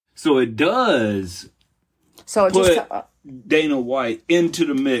So it does put Dana White into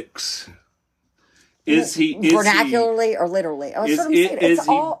the mix. Is he vernacularly or literally? Oh,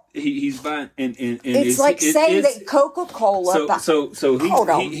 he's buying and it's like saying that Coca-Cola.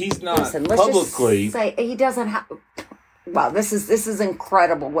 He's not publicly. He doesn't have. Wow, this is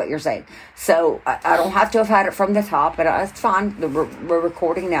incredible what you're saying. So I don't have to have had it from the top, but it's fine. We're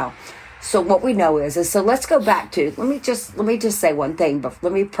recording now. So what we know is so let's go back to let me just say one thing, but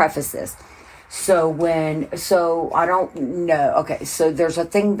let me preface this. So I don't know. Okay, so there's a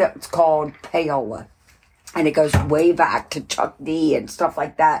thing that's called payola. And it goes way back to Chuck D and stuff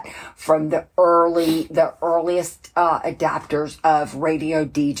like that from the earliest adapters of radio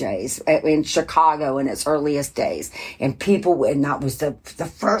DJs in Chicago in its earliest days. And that was the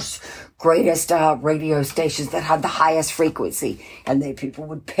first greatest radio stations that had the highest frequency. And people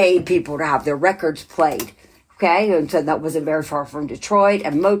would pay people to have their records played. Okay, and so that wasn't very far from Detroit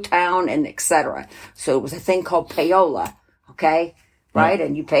and Motown and etc. So it was a thing called payola. Okay, right?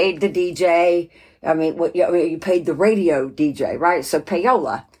 And you paid the DJ. You paid the radio DJ, right? So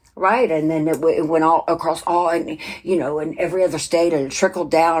payola, right? And then it went all across and every other state, and it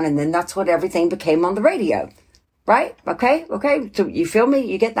trickled down, and then that's what everything became on the radio, right? Okay. So you feel me?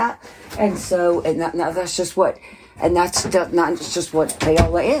 You get that? And so, that's just what. And that's not just what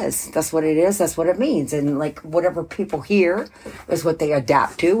payola is. That's what it is. That's what it means. And like whatever people hear is what they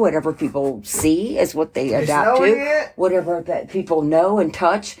adapt to. Whatever people see is what they adapt to. Whatever that people know and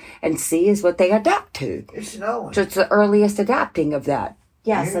touch and see is what they adapt to. It's snowing. So it's the earliest adapting of that.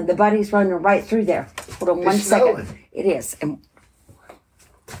 Yes, and the buddy's running right through there. Hold on one second. It is. And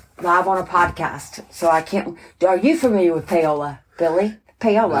live on a podcast. So I can't. Are you familiar with payola, Billy?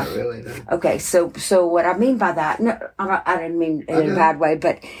 Payola. Not really, no. Okay, so what I mean by that, no, I didn't mean it in a bad way,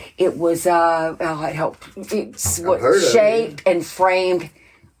 but it was, it helped. It's what shaped and framed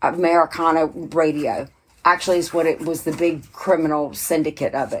Americana radio. Actually, it's what it was, the big criminal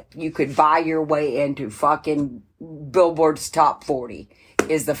syndicate of it. You could buy your way into fucking Billboard's Top 40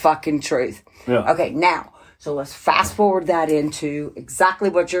 is the fucking truth. Yeah. Okay, now, so let's fast forward that into exactly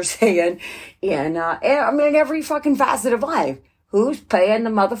what you're saying in every fucking facet of life. Who's paying the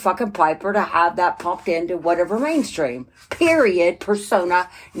motherfucking piper to have that pumped into whatever mainstream? Period. Persona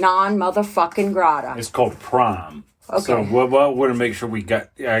non-motherfucking grata. It's called Prime. Okay. So we want to make sure I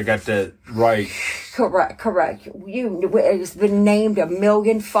got that right. Correct. It's been named a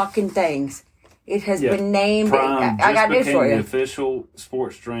million fucking things. It has been named. Prime I got news for you. The official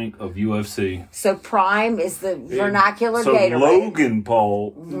sports drink of UFC. So Prime is the vernacular so Gatorade. Logan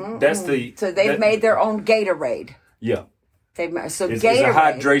Paul, that's the. So they've made their own Gatorade. Yeah. It's a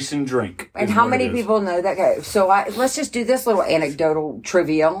hydration drink. And how many people know that? Okay, so let's just do this little anecdotal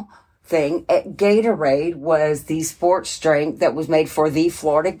trivial thing. Gatorade was the sports drink that was made for the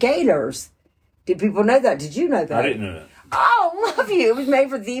Florida Gators. Did people know that? Did you know that? I didn't know that. Oh, love you. It was made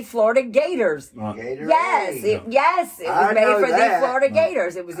for the Florida Gators. Gatorade. Yes, it was made for the Florida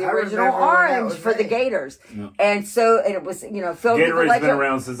Gators. It was the original orange for the Gators. No. And it was, filled with Gatorade's been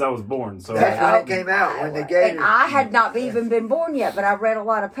around since I was born. So that's when it came out, when the Gators. And I had not even been born yet, but I read a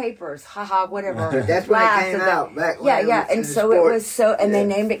lot of papers. Whatever. That's when it came out, back when and so it was they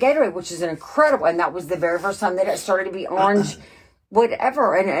named it Gatorade, which is an incredible, and that was the very first time that it started to be orange,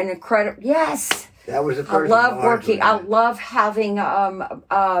 whatever, and an incredible, yes. That was the first. I love working. I love having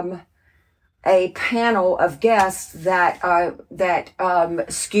a panel of guests that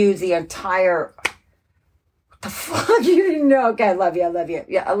skew the entire. What the fuck you know? Okay, I love you.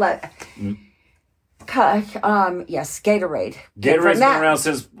 Yeah, I love. Yes, Gatorade. Gatorade's been around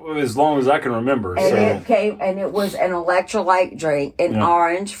since as long as I can remember. And it was an electrolyte drink in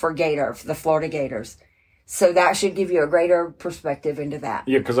orange for the Florida Gators. So that should give you a greater perspective into that.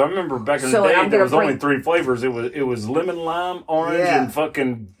 Yeah, because I remember back in the day, there was only 3 flavors. It was lemon, lime, orange, and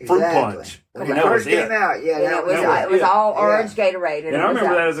fucking fruit punch. When it first came out, it was all orange Gatorade. And I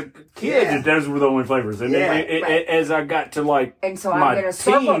remember that as a kid, that those were the only flavors. And as I got to my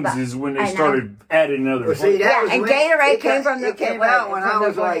teens is when they started adding other flavors. And Gatorade came from It came out when I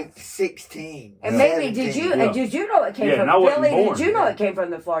was like 16. And maybe, did you know it came from, Billy, did you know it came from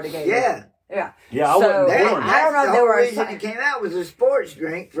the Florida Gators? Yeah. Yeah, I wasn't born. I don't know. The whole reason it came out was a sports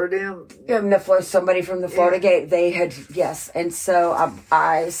drink for them. Somebody from the Florida Gate, they had, yes. And so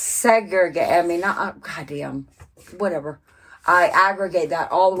I segregate, goddamn, whatever. I aggregate that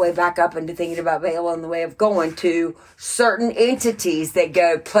all the way back up into thinking about Bela in the way of going to certain entities that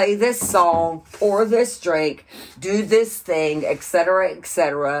go, play this song, pour this drink, do this thing,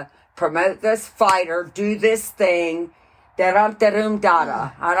 etc., promote this fighter, do this thing,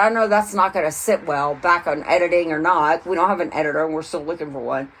 da-dum-da-dum-da-da. And I know that's not going to sit well back on editing or not. We don't have an editor, and we're still looking for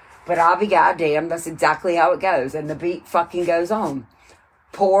one. But I'll be goddamn, that's exactly how it goes. And the beat fucking goes on.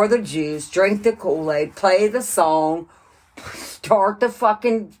 Pour the juice, drink the Kool-Aid, play the song, start the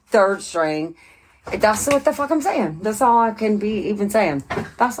fucking third string. That's what the fuck I'm saying. That's all I can be even saying.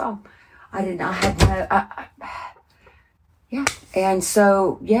 That's all. I did not have no... yeah. And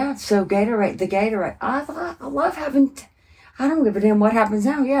so Gatorade, the Gatorade. I love having... I don't give a damn what happens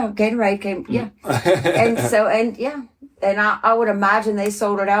now. Yeah, Gatorade came... Yeah. And I would imagine they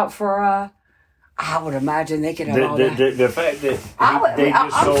sold it out for... I would imagine they could have all that. The fact that they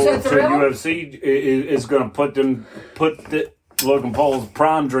just sold it to UFC is going to put the Logan Paul's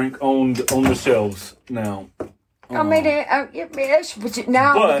prime drink on the shelves now. I mean, because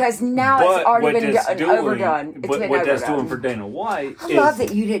now it's already been overdone. It's been what that's doing for Dana White, I love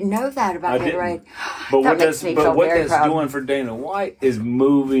that you didn't know that about Gatorade. But what that's doing for Dana White is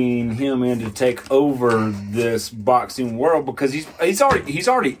moving him in to take over this boxing world because he's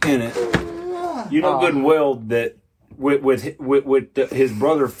already in it. You know good and well that with his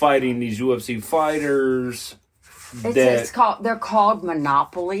brother fighting these UFC fighters. They're called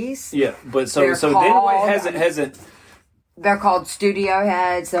monopolies. Yeah, but so Dana White hasn't. They're called studio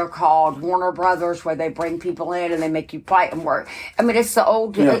heads. They're called Warner Brothers, where they bring people in and they make you fight and work. I mean, it's the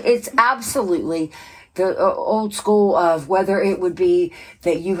old. Yeah. It's absolutely the old school of whether it would be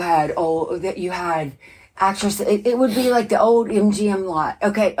that you had actress. It would be like the old MGM lot.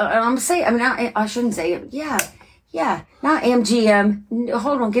 Okay, I'm saying. I mean, I shouldn't say it. Yeah, not MGM.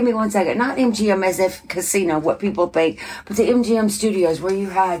 Hold on, give me 1 second. Not MGM as if casino, what people think, but the MGM studios where you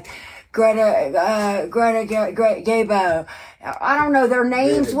had Greta Garbo. I don't know their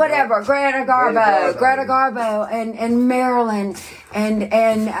names, whatever. Greta Garbo, and Marilyn, and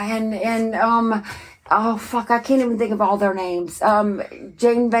oh fuck, I can't even think of all their names.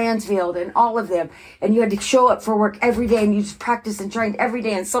 Jane Mansfield and all of them. And you had to show up for work every day and you just practiced and trained every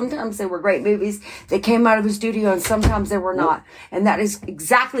day. And sometimes they were great movies that came out of the studio and sometimes they were not. And that is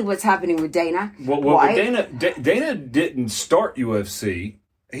exactly what's happening with Dana. Well Dana didn't start UFC.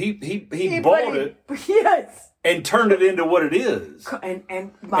 He bought it. Yes. And turned it into what it is.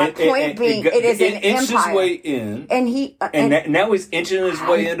 And my point being, it is an empire. His way in. And now he's inching his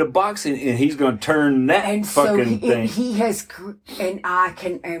way into boxing, and he's going to turn that thing. He has,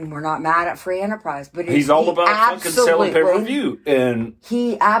 and we're not mad at Free Enterprise, but he's all about fucking selling pay-per-view. And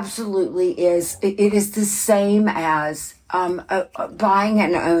he absolutely is. It is the same as buying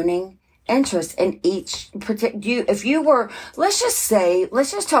and owning interest in each if you were, let's just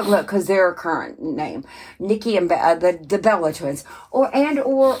talk about, because their current name, Nikki and the Bella twins, or I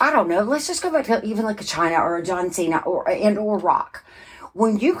don't know, let's just go back to even like a China or a John Cena or Rock.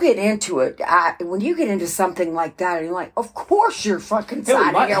 When you get into it, when you get into something like that, and you're like, of course you're fucking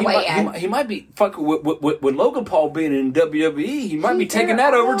signing your way in. He might be fucking with Logan Paul being in WWE. He might be taking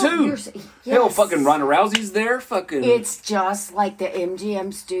that over too. Yes. Hell, fucking Ronda Rousey's there. Fucking. It's just like the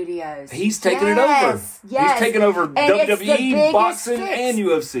MGM studios. He's taking it over. Yes. He's taking over WWE, boxing, and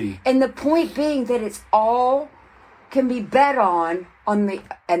UFC. And the point being that it's all can be bet on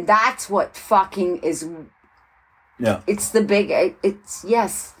and that's what fucking is. Yeah.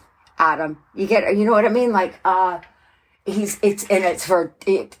 Yes, Adam. You know what I mean? Like,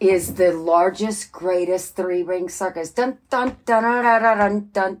 it is the largest, greatest 3-ring circus. Dun, dun, dun, dun, dun,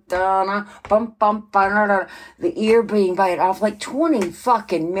 dun, dun, bum, bum, dun, dun. The ear being bite off like 20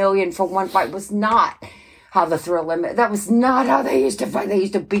 fucking million for one fight was not how the Thrill Limit, that was not how they used to fight. They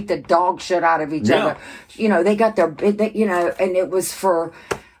used to beat the dog shit out of each other. You know, they got and it was for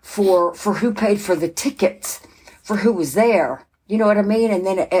who paid for the tickets. For who was there, you know what I mean? And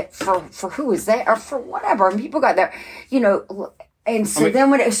then for who was there, or for whatever, and people got there, you know. And so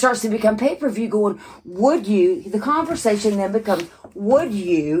then when it starts to become pay-per-view, going, the conversation then becomes, would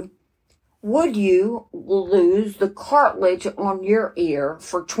you lose the cartilage on your ear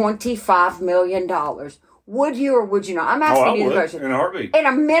for $25 million? Would you or would you not? I'm asking you the question. In a heartbeat. In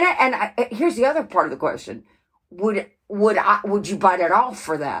a minute, and here's the other part of the question. Would you bite it off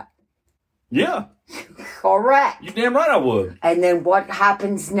for that? Yeah. Correct. You damn right I would. And then what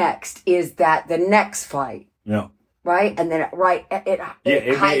happens next is that the next fight. Yeah. Right? And then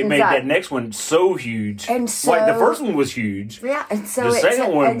it made that next one so huge. And so, like the first one was huge. Yeah, and so the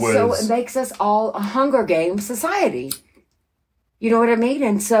second one was. So it makes us all a Hunger Games society. You know what I mean?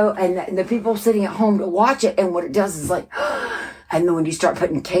 And so, and the people sitting at home to watch it, and what it does is like, and then when you start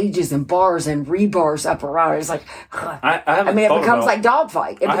putting cages and bars and rebars up around, it's like, it becomes like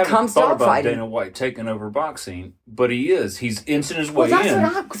dogfight. It becomes dogfighting. Dana White taking over boxing, but he is. He's inching his way in.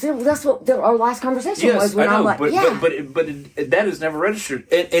 That's what our last conversation was. When I'm like, but that is never registered.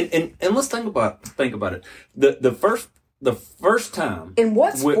 And let's think about it. The first the first time in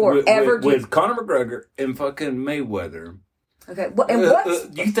what sport with Conor McGregor and fucking Mayweather. Okay, well, and what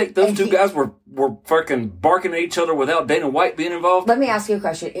do you think those two guys were fucking barking at each other without Dana White being involved? Let me ask you a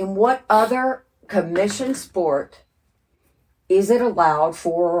question. In what other commissioned sport is it allowed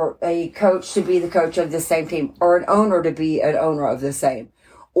for a coach to be the coach of the same team, or an owner to be an owner of the same,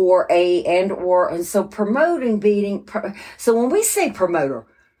 and so promoting so when we say promoter,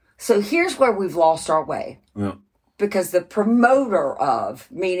 so here's where we've lost our way. Yeah. Because the promoter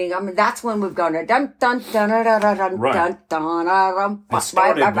of, meaning, I mean, that's when we've gone to dun dun dun dun dun dun dun right. dun dun. It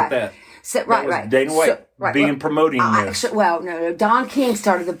started with that. So, right. Dana White promoting this. Well, no. Don King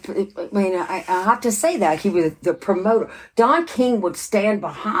started I have to say that he was the promoter. Don King would stand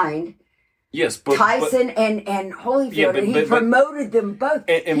behind. Yes, but Tyson and Holyfield, and he promoted them both.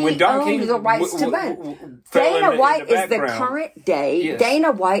 And when Don King the rights to both. Dana White is the current day. Yes.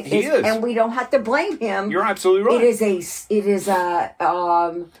 Dana White is, and we don't have to blame him. You're absolutely right. It is a.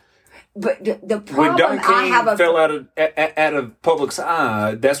 But the problem when Don King fell out of public's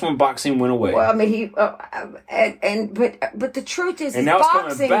eye, that's when boxing went away. Well, I mean, but the truth is,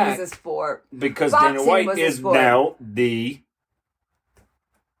 boxing is a sport because Dana White is now the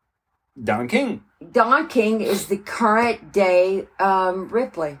Don King. Don King is the current day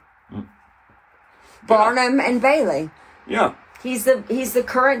Ripley, Barnum and Bailey. Yeah, he's the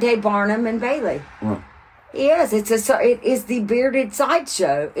current day Barnum and Bailey. Right. He is. It is the bearded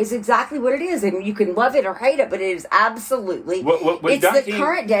sideshow. Is exactly what it is, and you can love it or hate it, but it is absolutely.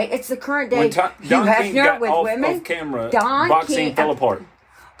 Current day. It's the current day. Don King got off camera, boxing fell apart.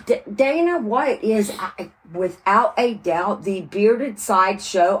 Dana White is, without a doubt, the bearded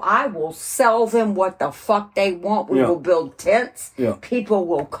sideshow. I will sell them what the fuck they want. We will build tents. Yeah. People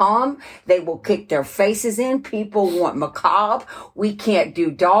will come. They will kick their faces in. People want macabre. We can't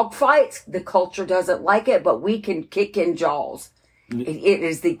do dog fights. The culture doesn't like it, but we can kick in jaws. It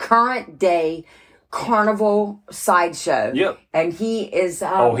is the current day carnival sideshow. Yep. And he is he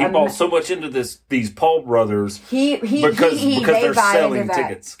bought so much into these Paul brothers because they're selling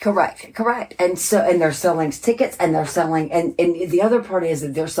tickets. Correct. And they're selling tickets, and they're selling and the other part is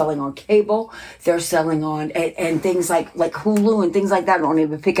that they're selling on cable, they're selling on and things like Hulu and things like that don't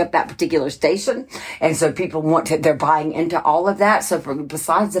even pick up that particular station. And so people they're buying into all of that. So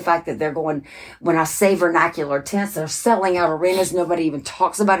besides the fact that they're going, when I say vernacular tense, they're selling out arenas nobody even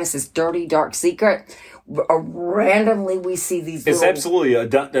talks about. It's this dirty, dark secret. Randomly we see these. It's absolutely he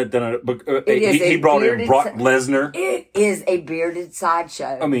brought in Brock Lesnar. It is a bearded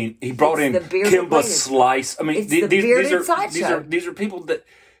sideshow. I mean, he brought in Kimba Slice. I mean, these are people that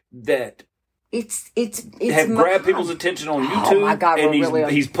it's have grabbed people's attention on YouTube. Oh my God, and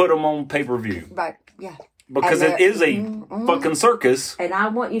he's put them on pay-per-view. Right? Yeah. Because it is a fucking circus. And I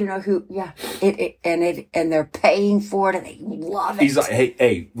want you to know who, and they're paying for it, and they love it. He's like,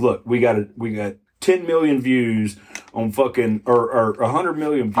 hey, look, we got 10 million views on fucking, or 100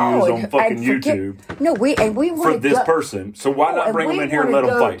 million views on fucking YouTube. No, we want for this person. So why not bring them in here and let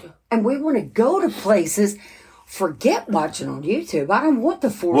them fight? And we want to go to places. Forget watching on YouTube. I don't want the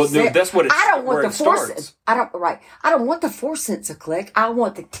 4 cents. Well, that's what it's. I don't want the 4 cents. I don't want the 4 cents a click. I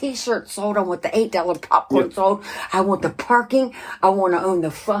want the T-shirt sold. I want the $8 popcorn sold. I want the parking. I want to own the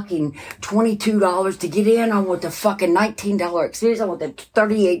fucking $22 to get in. I want the fucking $19 experience. I want the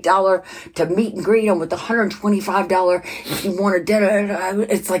 $38 to meet and greet. I want the $125 if you want a dinner.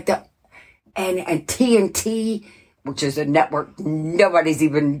 It's like that. And TNT, which is a network nobody's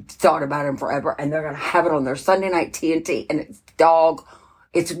even thought about in forever, and they're gonna have it on their Sunday night TNT, and it's dog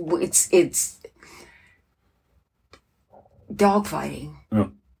fighting,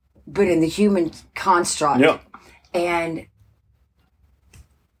 but in the human construct. Yeah. And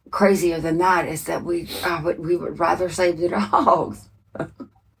crazier than that is that we would rather save the dogs.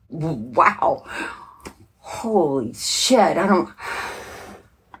 Wow, holy shit!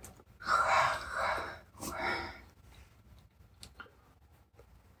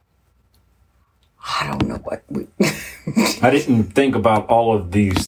 I don't know what we. I didn't think about all of these